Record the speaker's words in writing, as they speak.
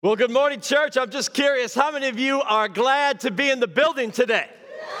Well, good morning, church. I'm just curious, how many of you are glad to be in the building today?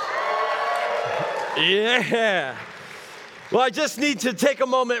 Yeah. Well, I just need to take a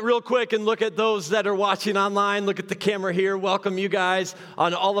moment real quick and look at those that are watching online. Look at the camera here. Welcome you guys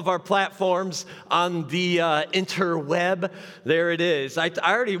on all of our platforms on the interweb. There it is. I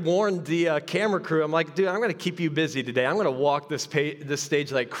already warned the camera crew. I'm like, dude, I'm going to keep you busy today. I'm going to walk this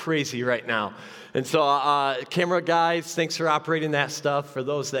stage like crazy right now. And so, camera guys, thanks for operating that stuff. For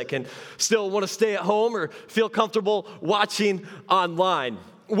those that can still want to stay at home or feel comfortable watching online.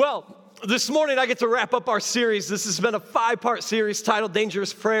 Well, this morning I get to wrap up our series. This has been a 5-part series titled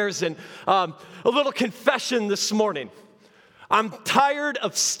Dangerous Prayers, and a little confession this morning. I'm tired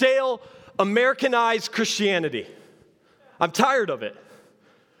of stale, Americanized Christianity. I'm tired of it.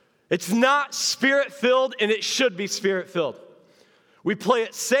 It's not Spirit-filled, and it should be Spirit-filled. We play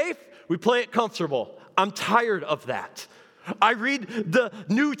it safe. We play it comfortable. I'm tired of that. I read the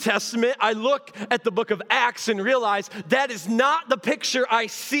New Testament. I look at the book of Acts and realize that is not the picture I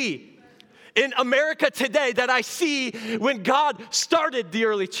see in America today that I see when God started the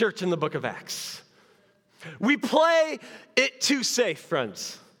early church in the book of Acts. We play it too safe,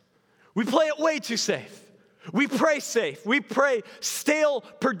 friends. We play it way too safe. We pray safe. We pray stale,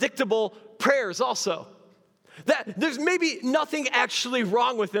 predictable prayers also. That there's maybe nothing actually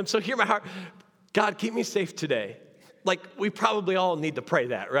wrong with them. So hear my heart. God, keep me safe today. Like, we probably all need to pray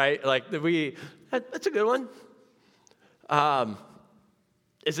that, right? Like, that's a good one.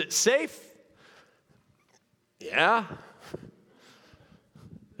 Is it safe? Yeah.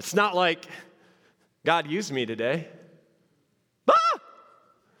 It's not like, God, use me today.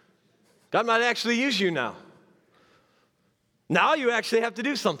 God might actually use you now. Now you actually have to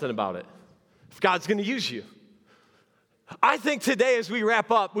do something about it if God's going to use you. I think today, as we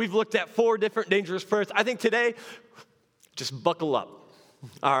wrap up, we've looked at 4 different dangerous prayers. I think today, just buckle up,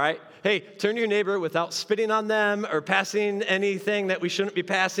 all right? Hey, turn to your neighbor without spitting on them or passing anything that we shouldn't be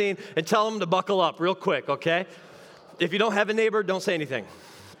passing, and tell them to buckle up real quick, okay? If you don't have a neighbor, don't say anything,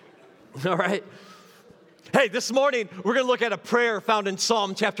 all right? Hey, this morning, we're going to look at a prayer found in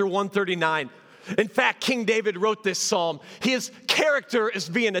Psalm chapter 139. In fact, King David wrote this psalm. His character is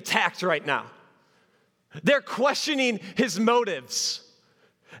being attacked right now. They're questioning his motives.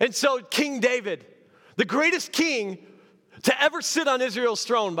 And so King David, the greatest king to ever sit on Israel's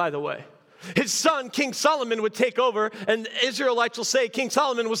throne, by the way, his son, King Solomon, would take over, and Israelites will say King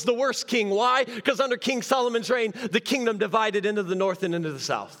Solomon was the worst king. Why? Because under King Solomon's reign, the kingdom divided into the north and into the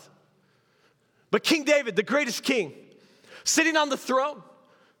south. But King David, the greatest king, sitting on the throne,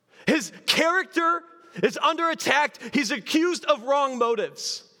 his character is under attack. He's accused of wrong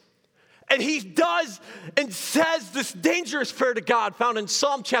motives. And he does and says this dangerous prayer to God found in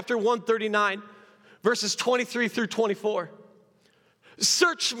Psalm chapter 139, verses 23 through 24.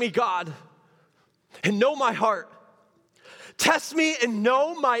 Search me, God, and know my heart. Test me and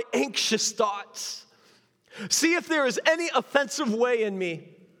know my anxious thoughts. See if there is any offensive way in me,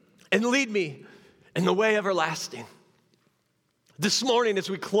 and lead me in the way everlasting. This morning, as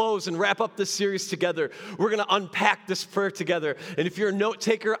we close and wrap up this series together, we're going to unpack this prayer together. And if you're a note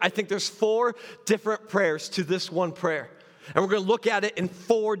taker, I think there's 4 different prayers to this one prayer. And we're going to look at it in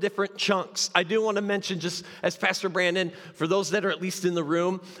 4 different chunks. I do want to mention, just as Pastor Brandon, for those that are at least in the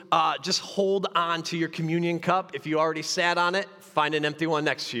room, just hold on to your communion cup. If you already sat on it, find an empty one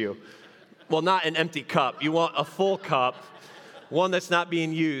next to you. Well, not an empty cup. You want a full cup, one that's not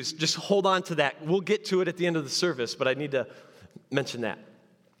being used. Just hold on to that. We'll get to it at the end of the service, but I need to mention that.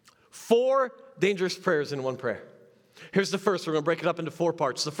 4 dangerous prayers in one prayer. Here's the first. We're going to break it up into 4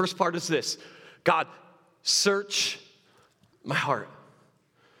 parts. The first part is this. God, search my heart.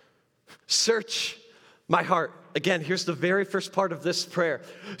 Search my heart. Again, here's the very first part of this prayer.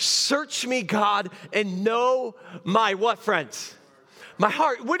 Search me, God, and know my what, friends? My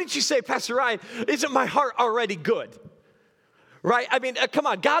heart. What did you say, Pastor Ryan? Isn't my heart already good? Right? I mean, come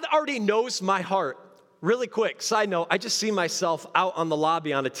on. God already knows my heart. Really quick, side note, I just see myself out on the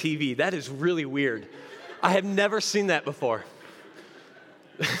lobby on a TV. That is really weird. I have never seen that before.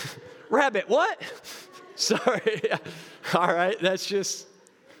 Rabbit, what? Sorry. All right, that's just,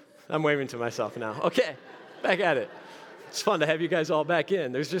 I'm waving to myself now. Okay, back at it. It's fun to have you guys all back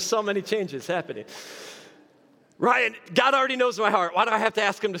in. There's just so many changes happening. Ryan, God already knows my heart. Why do I have to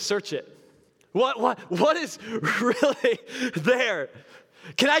ask him to search it? What is really there?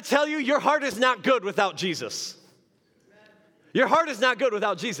 Can I tell you, your heart is not good without Jesus. Your heart is not good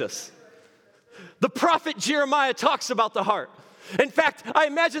without Jesus. The prophet Jeremiah talks about the heart. In fact, I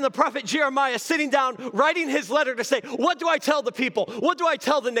imagine the prophet Jeremiah sitting down, writing his letter to say, what do I tell the people? What do I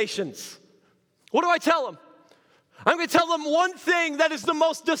tell the nations? What do I tell them? I'm going to tell them one thing that is the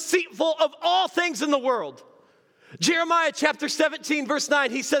most deceitful of all things in the world. Jeremiah chapter 17, verse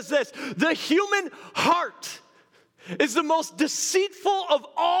 9, he says this, the human heart is the most deceitful of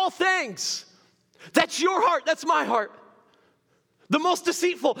all things. That's your heart, that's my heart. The most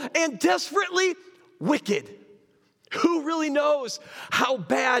deceitful and desperately wicked. Who really knows how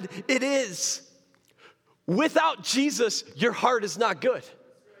bad it is? Without Jesus, your heart is not good.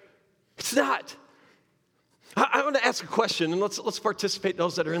 It's not. I want to ask a question, and let's participate,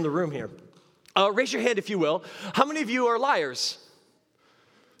 those that are in the room here. Raise your hand if you will. How many of you are liars?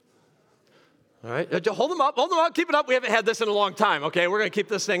 All right, hold them up, keep it up. We haven't had this in a long time, okay? We're going to keep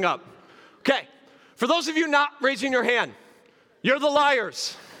this thing up. Okay, for those of you not raising your hand, you're the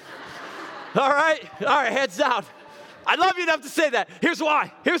liars. All right, heads down. I love you enough to say that. Here's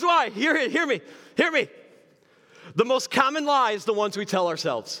why. Hear me. The most common lie is the ones we tell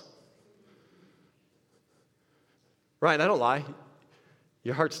ourselves. Ryan, I don't lie.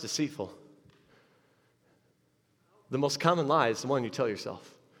 Your heart's deceitful. The most common lie is the one you tell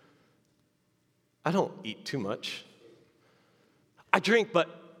yourself. I don't eat too much. I drink, but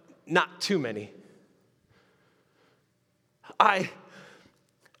not too many. I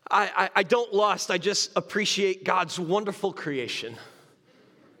don't lust. I just appreciate God's wonderful creation.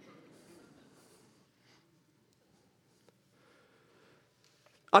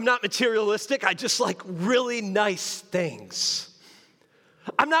 I'm not materialistic. I just like really nice things.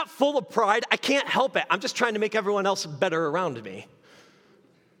 I'm not full of pride. I can't help it. I'm just trying to make everyone else better around me.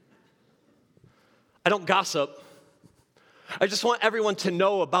 I don't gossip. I just want everyone to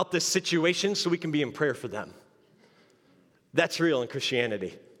know about this situation so we can be in prayer for them. That's real in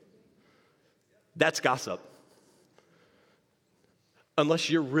Christianity. That's gossip. Unless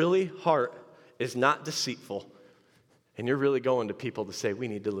your really heart is not deceitful and you're really going to people to say, we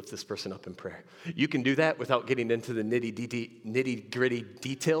need to lift this person up in prayer. You can do that without getting into the nitty-gritty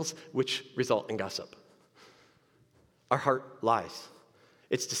details, which result in gossip. Our heart lies.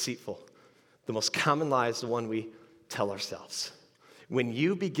 It's deceitful. The most common lie is the one we tell ourselves. When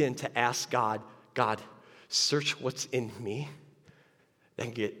you begin to ask God, search what's in me, that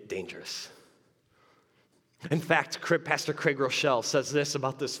can get dangerous. In fact, Pastor Craig Rochelle says this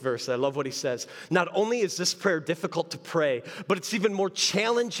about this verse. I love what he says. Not only is this prayer difficult to pray, but it's even more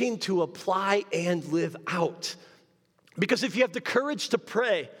challenging to apply and live out. Because if you have the courage to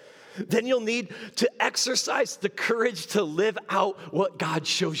pray, then you'll need to exercise the courage to live out what God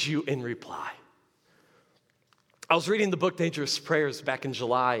shows you in reply. I was reading the book Dangerous Prayers back in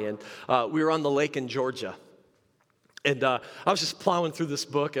July, and we were on the lake in Georgia. And I was just plowing through this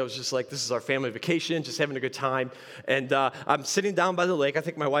book. I was just like, this is our family vacation, just having a good time. And I'm sitting down by the lake. I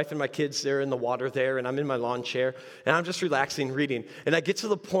think my wife and my kids, they're in the water there, and I'm in my lawn chair, and I'm just relaxing, reading. And I get to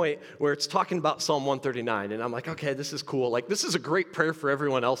the point where it's talking about Psalm 139, and I'm like, okay, this is cool. Like, this is a great prayer for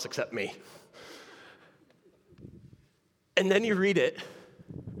everyone else except me. And then you read it,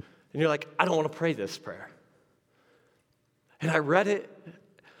 and you're like, I don't want to pray this prayer. And I read it,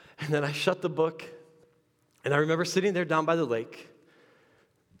 and then I shut the book. And I remember sitting there down by the lake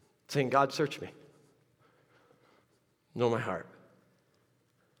saying, God, search me. Know my heart.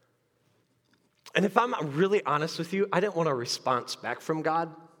 And if I'm really honest with you, I didn't want a response back from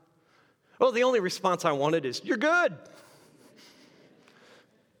God. Well, the only response I wanted is, you're good.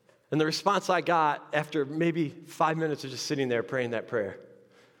 And the response I got after maybe 5 minutes of just sitting there praying that prayer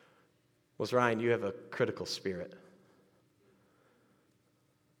was, Ryan, you have a critical spirit.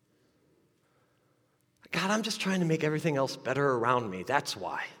 God, I'm just trying to make everything else better around me. That's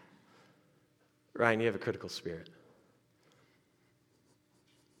why. Ryan, you have a critical spirit.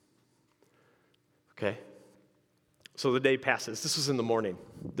 Okay? So the day passes. This was in the morning.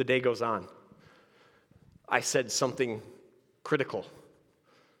 The day goes on. I said something critical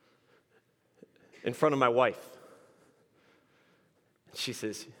in front of my wife. She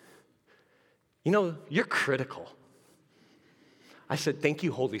says, you know, you're critical. I said, thank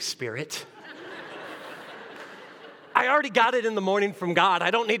you, Holy Spirit. I already got it in the morning from God. I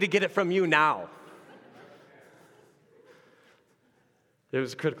don't need to get it from you now. There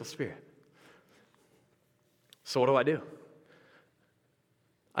was a critical spirit. So what do?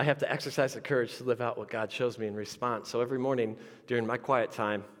 I have to exercise the courage to live out what God shows me in response. So every morning during my quiet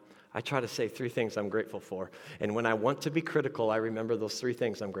time, I try to say 3 things I'm grateful for. And when I want to be critical, I remember those 3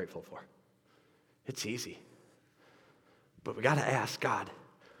 things I'm grateful for. It's easy. But we got to ask God,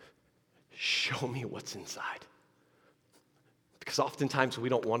 show me what's inside. Because oftentimes we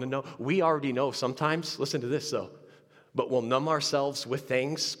don't want to know. We already know sometimes. Listen to this, though. But we'll numb ourselves with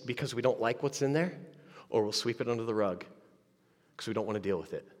things because we don't like what's in there, or we'll sweep it under the rug because we don't want to deal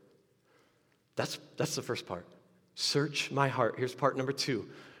with it. That's the first part. Search my heart. Here's part number 2.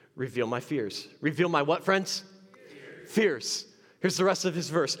 Reveal my fears. Reveal my what, friends? Fears. Here's the rest of his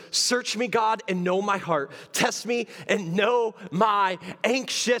verse. Search me, God, and know my heart. Test me and know my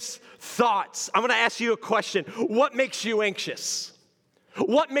anxious thoughts. I'm going to ask you a question. What makes you anxious?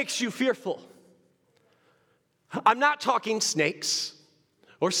 What makes you fearful? I'm not talking snakes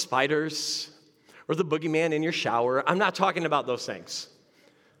or spiders or the boogeyman in your shower. I'm not talking about those things.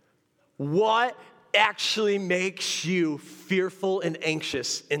 What actually makes you fearful and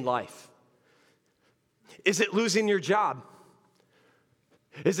anxious in life? Is it losing your job?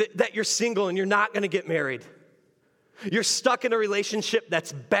 Is it that you're single and you're not going to get married? You're stuck in a relationship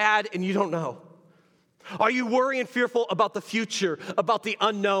that's bad and you don't know? Are you worrying and fearful about the future, about the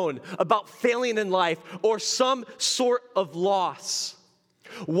unknown, about failing in life, or some sort of loss?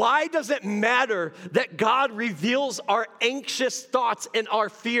 Why does it matter that God reveals our anxious thoughts and our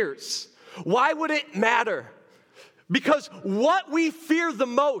fears? Why would it matter? Because what we fear the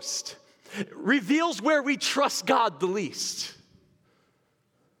most reveals where we trust God the least.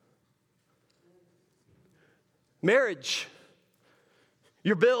 Marriage,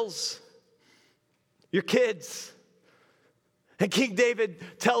 your bills, your kids. And King David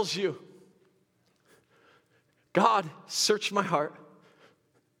tells you, God, search my heart.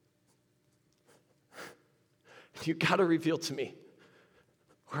 You got to reveal to me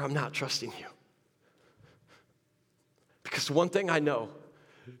where I'm not trusting you. Because one thing I know,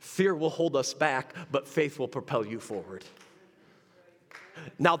 fear will hold us back, but faith will propel you forward.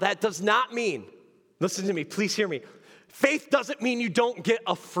 Now that does not mean, listen to me, please hear me. Faith doesn't mean you don't get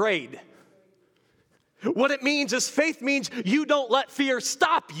afraid. What it means is faith means you don't let fear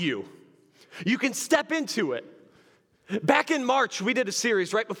stop you. You can step into it. Back in March, we did a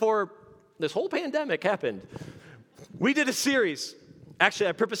series right before this whole pandemic happened. We did a series. Actually,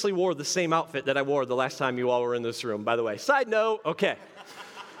 I purposely wore the same outfit that I wore the last time you all were in this room, by the way. Side note, okay.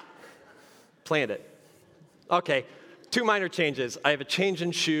 Planned it. Okay, 2 minor changes. I have a change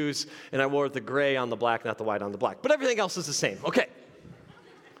in shoes, and I wore the gray on the black, not the white on the black. But everything else is the same. Okay.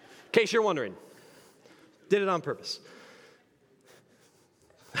 In case you're wondering, did it on purpose.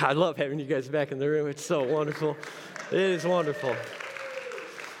 I love having you guys back in the room. It's so wonderful. It is wonderful.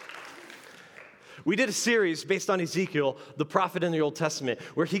 We did a series based on Ezekiel, the prophet in the Old Testament,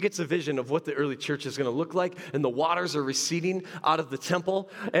 where he gets a vision of what the early church is going to look like, and the waters are receding out of the temple,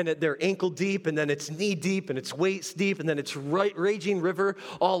 and they're ankle deep, and then it's knee deep, and it's waist deep, and then it's raging river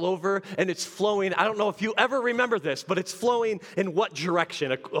all over, and it's flowing. I don't know if you ever remember this, but it's flowing in what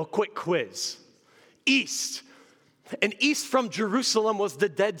direction? A quick quiz. East. And east from Jerusalem was the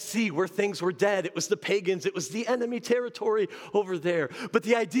Dead Sea, where things were dead. It was the pagans. It was the enemy territory over there. But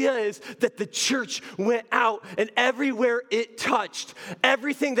the idea is that the church went out, and everywhere it touched,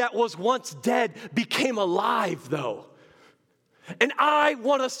 everything that was once dead became alive, though. And I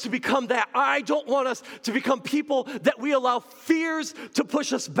want us to become that. I don't want us to become people that we allow fears to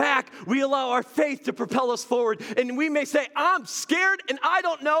push us back. We allow our faith to propel us forward. And we may say, I'm scared and I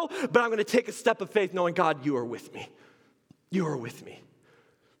don't know, but I'm going to take a step of faith knowing, God, you are with me. You are with me.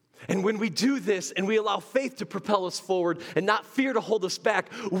 And when we do this and we allow faith to propel us forward and not fear to hold us back,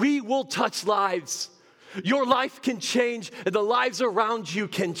 we will touch lives. Your life can change and the lives around you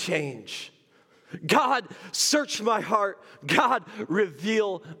can change. God, search my heart. God,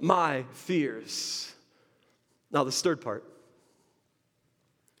 reveal my fears. Now, this third part.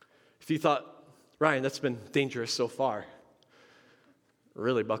 If you thought, Ryan, that's been dangerous so far,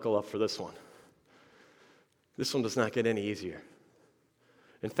 really buckle up for this one. This one does not get any easier.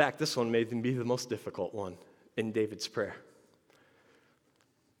 In fact, this one may even be the most difficult one in David's prayer.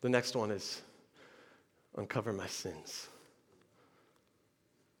 The next one is, uncover my sins.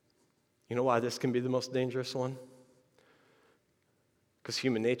 You know why this can be the most dangerous one? Because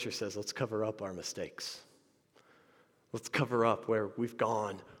human nature says, let's cover up our mistakes. Let's cover up where we've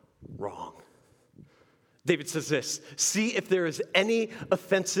gone wrong. David says this, see if there is any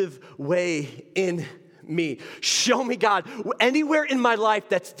offensive way in me. Show me, God, anywhere in my life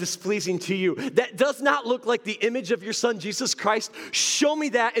that's displeasing to you, that does not look like the image of your son, Jesus Christ. Show me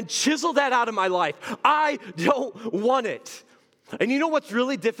that and chisel that out of my life. I don't want it. And you know what's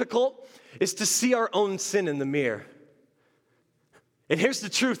really difficult is to see our own sin in the mirror. And here's the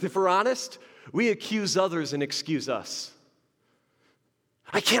truth, if we're honest, we accuse others and excuse us.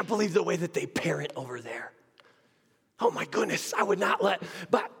 I can't believe the way that they parent over there. Oh my goodness, I would not let,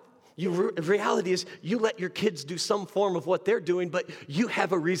 but the reality is you let your kids do some form of what they're doing, but you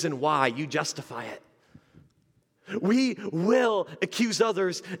have a reason why you justify it. We will accuse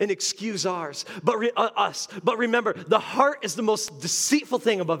others and excuse us. But remember, the heart is the most deceitful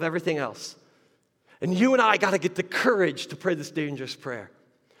thing above everything else. And you and I got to get the courage to pray this dangerous prayer.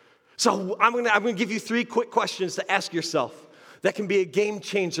 So I'm going to give you 3 quick questions to ask yourself that can be a game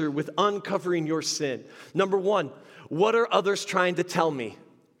changer with uncovering your sin. Number 1, what are others trying to tell me?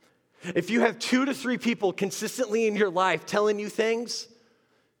 If you have 2 to 3 people consistently in your life telling you things,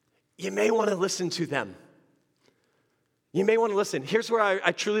 you may want to listen to them. You may want to listen. Here's where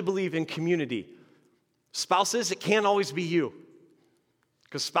I truly believe in community. Spouses, it can't always be you.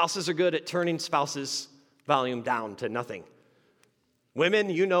 Because spouses are good at turning spouses' volume down to nothing. Women,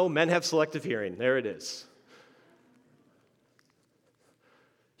 you know, men have selective hearing. There it is.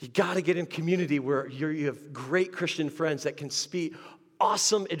 You got to get in community where you have great Christian friends that can speak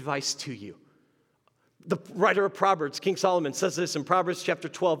awesome advice to you. The writer of Proverbs, King Solomon, says this in Proverbs chapter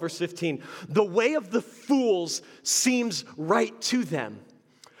 12, verse 15. The way of the fools seems right to them,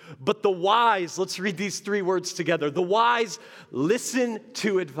 but the wise, let's read these 3 words together. The wise listen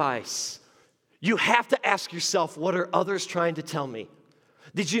to advice. You have to ask yourself, what are others trying to tell me?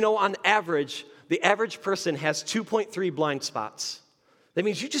 Did you know on average, the average person has 2.3 blind spots? That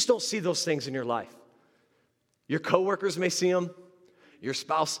means you just don't see those things in your life. Your coworkers may see them. Your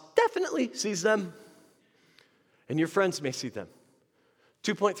spouse definitely sees them. And your friends may see them.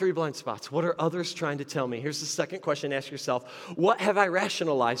 2.3 blind spots. What are others trying to tell me? Here's the second question. Ask yourself, what have I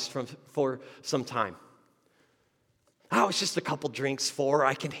rationalized for some time? Oh, it's just a couple drinks, 4,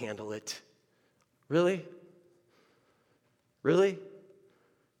 I can handle it. Really? Really?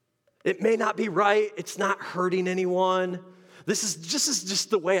 It may not be right. It's not hurting anyone. This is just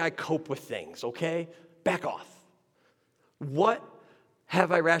the way I cope with things, okay? Back off. What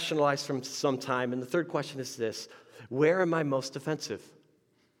have I rationalized from some time? And the third question is this. Where am I most offensive?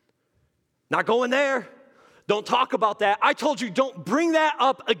 Not going there. Don't talk about that. I told you, don't bring that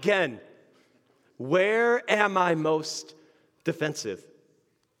up again. Where am I most defensive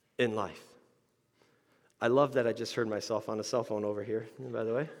in life? I love that I just heard myself on a cell phone over here, by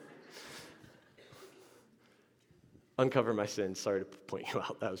the way. Uncover my sins. Sorry to point you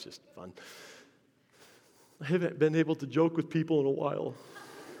out. That was just fun. I haven't been able to joke with people in a while.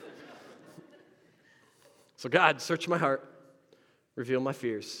 So God, search my heart, reveal my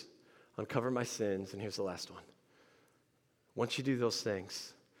fears, uncover my sins, and here's the last one. Once you do those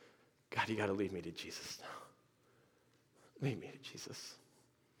things, God, you got to lead me to Jesus now. Lead me to Jesus.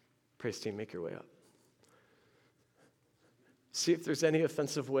 Praise team, make your way up. See if there's any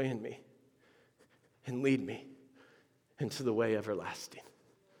offensive way in me, and lead me into the way everlasting.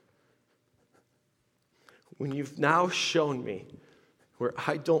 When you've now shown me where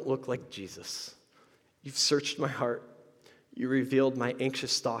I don't look like Jesus, you've searched my heart, you revealed my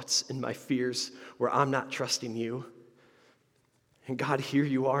anxious thoughts and my fears where I'm not trusting you. And God, here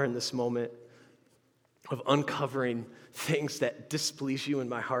you are in this moment of uncovering things that displease you in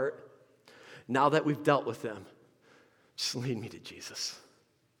my heart. Now that we've dealt with them, just lead me to Jesus.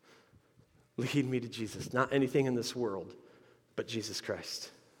 Lead me to Jesus. Not anything in this world, but Jesus Christ.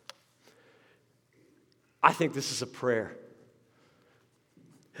 I think this is a prayer.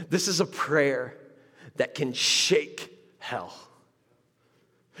 This is a prayer that can shake hell.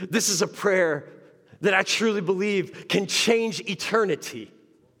 This is a prayer that I truly believe can change eternity.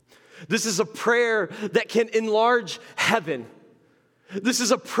 This is a prayer that can enlarge heaven. This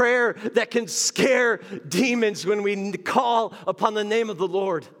is a prayer that can scare demons when we call upon the name of the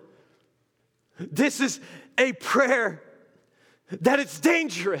Lord. This is a prayer that it's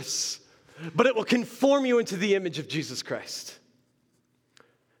dangerous, but it will conform you into the image of Jesus Christ.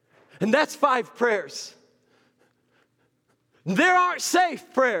 And that's 5 prayers. There aren't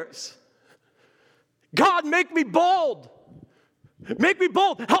safe prayers. God, make me bold. Make me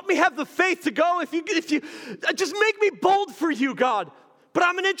bold. Help me have the faith to go. If you just make me bold for you, God. But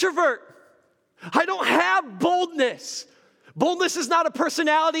I'm an introvert. I don't have boldness. Boldness is not a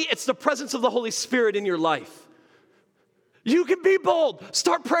personality. It's the presence of the Holy Spirit in your life. You can be bold.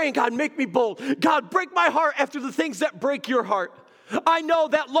 Start praying, God, make me bold. God, break my heart after the things that break your heart. I know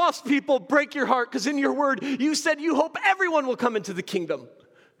that lost people break your heart because in your word, you said you hope everyone will come into the kingdom.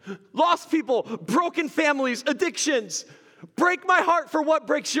 Lost people, broken families, addictions. Break my heart for what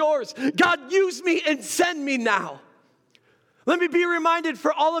breaks yours. God, use me and send me now. Let me be reminded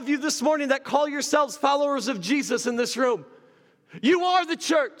for all of you this morning that call yourselves followers of Jesus in this room. You are the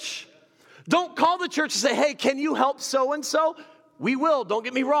church. Don't call the church and say, hey, can you help so-and-so? We will, don't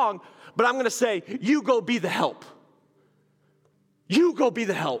get me wrong. But I'm going to say, you go be the help. You go be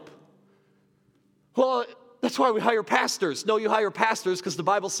the help. Well, that's why we hire pastors. No, you hire pastors because the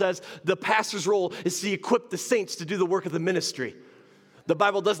Bible says the pastor's role is to equip the saints to do the work of the ministry. The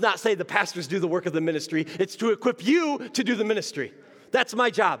Bible does not say the pastors do the work of the ministry. It's to equip you to do the ministry. That's my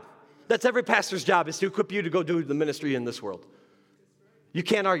job. That's every pastor's job, is to equip you to go do the ministry in this world. You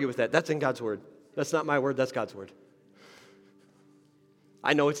can't argue with that. That's in God's word. That's not my word, that's God's word.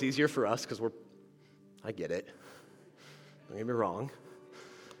 I know it's easier for us because I get it. Don't get me wrong.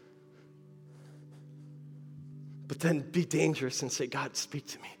 But then be dangerous and say, God, speak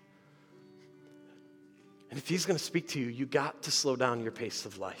to me. And if he's going to speak to you, you got to slow down your pace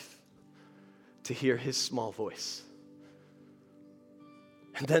of life to hear his small voice.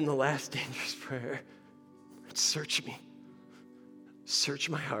 And then the last dangerous prayer, search me. Search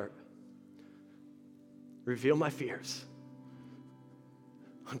my heart. Reveal my fears.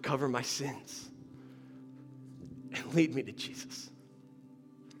 Uncover my sins. And lead me to Jesus.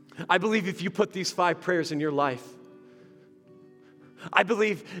 I believe if you put these 5 prayers in your life, I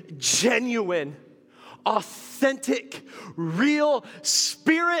believe genuine, authentic, real,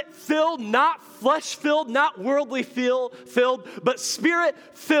 spirit-filled, not flesh-filled, not worldly filled, but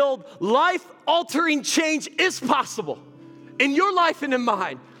spirit-filled, life-altering change is possible in your life and in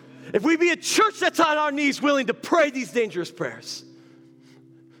mine. If we be a church that's on our knees willing to pray these dangerous prayers.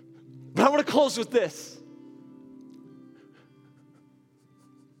 But I want to close with this.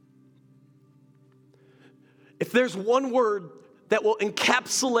 If there's one word that will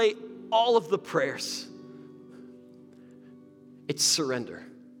encapsulate all of the prayers, it's surrender.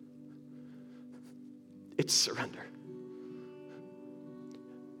 It's surrender.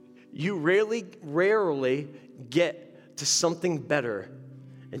 You rarely get to something better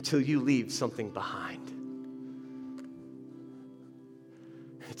until you leave something behind.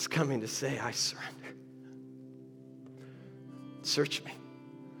 It's coming to say, I surrender. Search me.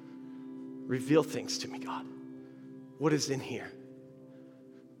 Reveal things to me, God. What is in here?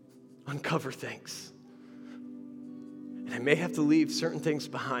 Uncover things. And I may have to leave certain things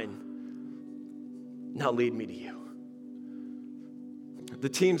behind. Now lead me to you. The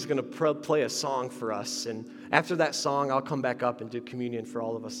team's going to play a song for us, and after that song, I'll come back up and do communion for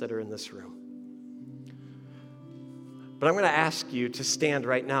all of us that are in this room. But I'm going to ask you to stand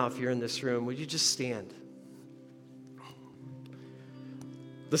right now if you're in this room. Would you just stand?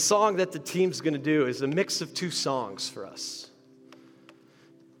 The song that the team's going to do is a mix of 2 songs for us.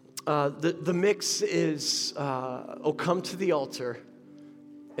 The mix is, Oh, Come to the Altar,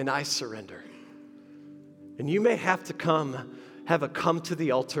 and I Surrender. And you may have to have a come to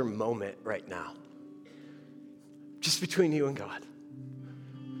the altar moment right now. Just between you and God.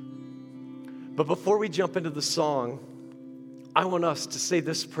 But before we jump into the song, I want us to say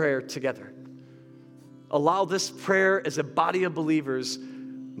this prayer together. Allow this prayer as a body of believers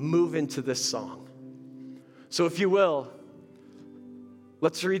move into this song. So if you will,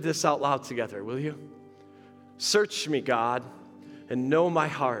 let's read this out loud together, will you? Search me, God, and know my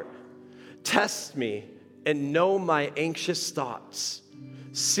heart. Test me and know my anxious thoughts.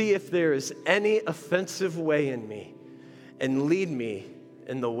 See if there is any offensive way in me, and lead me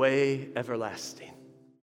in the way everlasting.